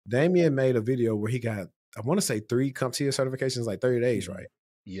Damion made a video where he got, I want to say 3 CompTIA certifications, like 30 days, right?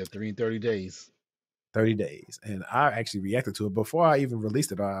 Yeah, 3 in 30 days. 30 days. And I actually reacted to it. Before I even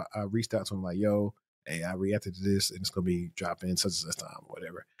released it, I reached out to him like, yo, hey, I reacted to this and it's going to be dropping such and such time or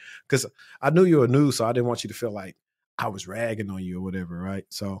whatever. Because I knew you were new, so I didn't want you to feel like I was ragging on you or whatever, right?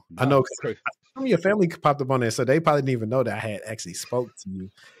 So I know some of your family popped up on there, so they probably didn't even know that I had actually spoke to you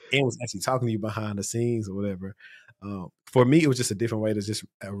and was actually talking to you behind the scenes or whatever. For me, it was just a different way to just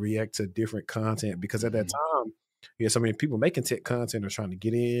react to different content because at that time, you had so many people making tech content or trying to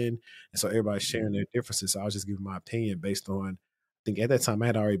get in, and so everybody's sharing their differences. So I was just giving my opinion based on, I think at that time I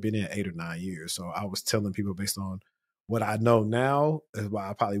had already been in 8 or 9 years, so I was telling people based on what I know now is why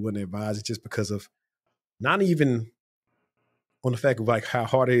I probably wouldn't advise it, just because of not even on the fact of like how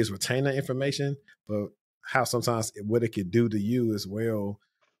hard it is retaining that information, but how sometimes what it could do to you as well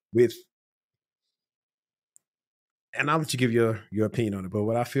with. And I'll let you give your opinion on it. But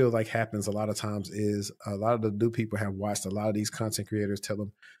what I feel like happens a lot of times is a lot of the new people have watched a lot of these content creators tell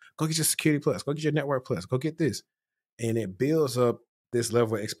them, go get your security plus, go get your network plus, go get this. And it builds up this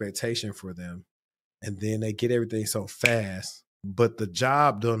level of expectation for them. And then they get everything so fast, but the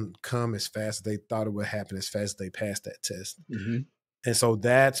job doesn't come as fast as they thought it would happen, as fast as they passed that test. And so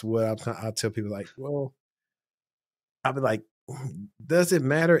that's what I tell people, like, well, I'll be like, does it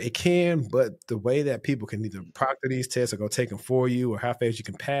matter? It can, but the way that people can either proctor these tests or go take them for you or how fast you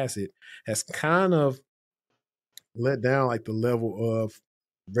can pass it has kind of let down like the level of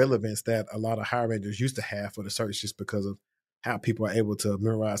relevance that a lot of hiring managers used to have for the search, just because of how people are able to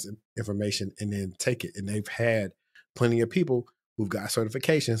memorize information and then take it. And they've had plenty of people who've got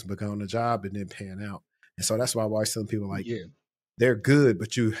certifications but got on the job and then pan out. And so that's why I always tell people, like, they're good,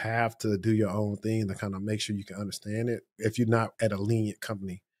 but you have to do your own thing to kind of make sure you can understand it if you're not at a lenient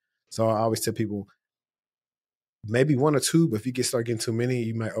company. So I always tell people, maybe 1 or 2, but if you start getting too many,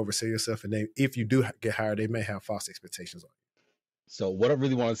 you might oversell yourself. And if you do get hired, they may have false expectations on you. So what I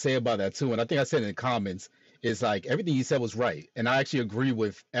really want to say about that too, and I think I said in the comments, is like everything you said was right. And I actually agree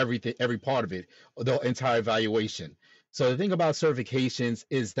with everything, every part of it, the entire evaluation. So the thing about certifications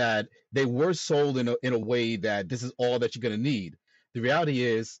is that they were sold in a way that this is all that you're going to need. The reality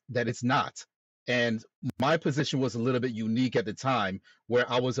is that it's not. And my position was a little bit unique at the time, where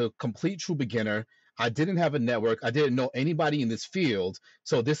I was a complete true beginner. I didn't have a network. I didn't know anybody in this field.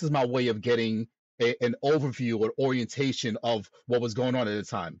 So this is my way of getting an overview or orientation of what was going on at the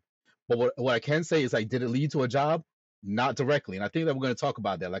time. But what I can say is, like, did it lead to a job? Not directly. And I think that we're going to talk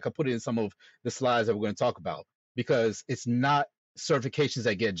about that. Like, I put it in some of the slides that we're going to talk about, because it's not certifications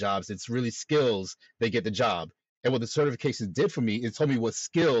that get jobs. It's really skills that get the job. And what the certifications did for me, it told me what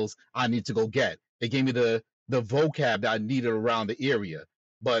skills I need to go get. It gave me the vocab that I needed around the area.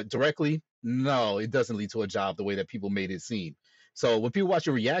 But directly, no, it doesn't lead to a job the way that people made it seem. So when people watch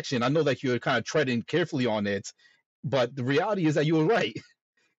your reaction, I know that you're kind of treading carefully on it, but the reality is that you were right.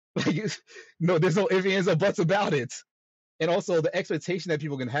 Like, no, there's no ifs, ands, or buts about it. And also the expectation that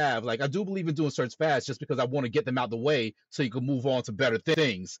people can have. Like, I do believe in doing certs fast just because I want to get them out the way so you can move on to better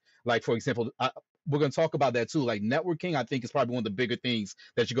things. Like, for example, we're going to talk about that too. Like, networking, I think, is probably one of the bigger things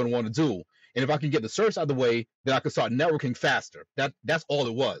that you're going to want to do. And if I can get the certs out of the way, then I can start networking faster. That's all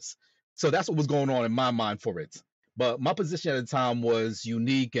it was. So that's what was going on in my mind for it. But my position at the time was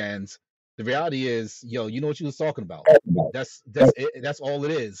unique, and the reality is, yo, you know what you was talking about. That's it. That's all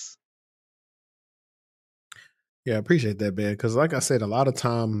it is. Yeah, I appreciate that, man. Because like I said, a lot of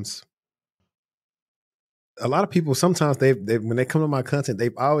times, a lot of people, sometimes they when they come to my content,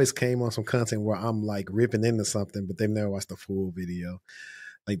 they've always came on some content where I'm like ripping into something, but they've never watched the full video.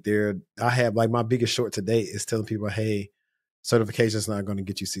 Like I have like my biggest short to date is telling people, hey, certification is not going to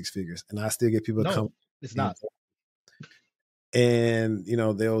get you 6 figures. And I still get people to come. It's not. And,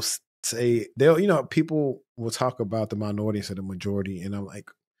 they'll say, people will talk about the minority instead of the majority. And I'm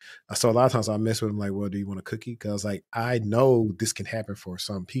like, so a lot of times I mess with them like, well, do you want a cookie? Because like, I know this can happen for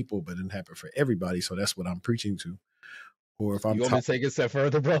some people, but it didn't happen for everybody. So that's what I'm preaching to. Or if I'm you want me to take it a step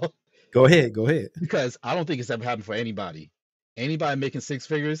further, bro? Go ahead. Because I don't think it's ever happened for anybody. Anybody making 6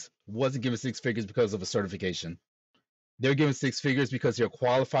 figures wasn't given 6 figures because of a certification. They're given 6 figures because they're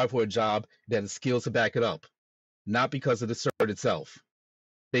qualified for a job that has skills to back it up, not because of the cert itself.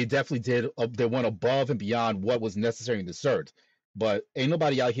 They definitely did. They went above and beyond what was necessary in the cert. But ain't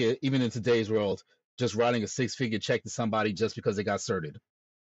nobody out here, even in today's world, just writing a 6-figure check to somebody just because they got certed.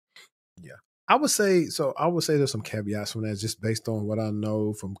 Yeah. I would say there's some caveats from that, just based on what I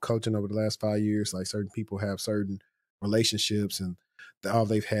know from coaching over the last 5 years. Like, certain people have certain relationships and all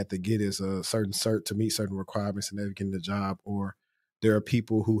they've had to get is a certain cert to meet certain requirements and they're getting the job. Or there are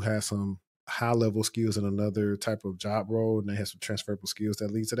people who have some high level skills in another type of job role, and they have some transferable skills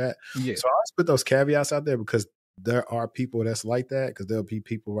that lead to that. Yeah. So I always put those caveats out there because there are people that's like that. Because there'll be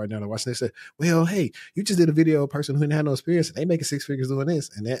people right now that watching. They say, "Well, hey, you just did a video of a person who didn't have no experience, and they making six figures doing this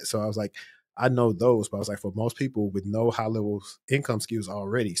and that." So I was like, I know those, but I was like, for most people with no high level income skills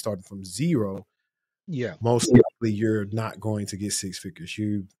already, starting from zero, Yeah. most likely you're not going to get six figures.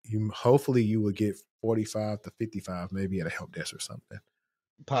 You hopefully you will get 45 to 55, maybe at a help desk or something.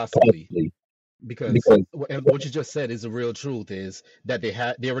 Possibly. Because and what you just said is the real truth, is that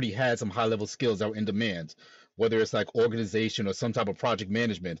they already had some high level skills that were in demand, whether it's like organization or some type of project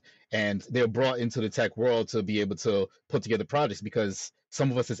management, and they're brought into the tech world to be able to put together projects, because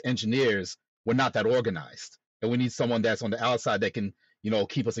some of us as engineers, we're not that organized, and we need someone that's on the outside that can,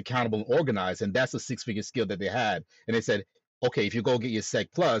 keep us accountable and organized. And that's a six-figure skill that they had. And they said, okay, if you go get your sec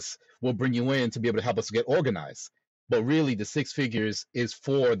plus, we'll bring you in to be able to help us get organized. But really, the six figures is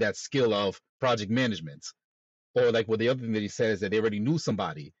for that skill of project management. Or like, well, the other thing that he said is that they already knew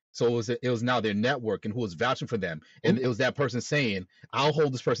somebody, so it was now their network and who was vouching for them, and it was that person saying, "I'll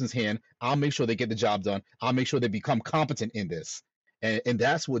hold this person's hand. I'll make sure they get the job done. I'll make sure they become competent in this." And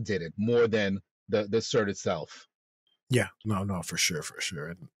that's what did it more than the cert itself. Yeah, no, for sure,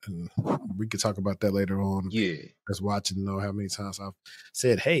 and we could talk about that later on. Yeah. That's watching know how many times I've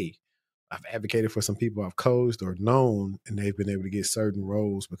said, "Hey, I've advocated for some people I've coached or known, and they've been able to get certain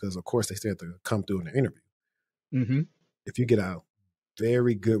roles because, of course, they still have to come through in the interview." Mm-hmm. If you get a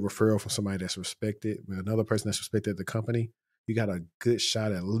very good referral from somebody that's respected, with another person that's respected at the company, you got a good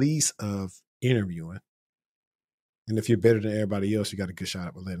shot at least of interviewing. And if you're better than everybody else, you got a good shot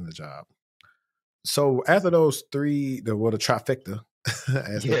at landing the job. So after those three, the trifecta,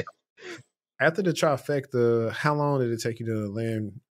 Yeah. after the trifecta, how long did it take you to land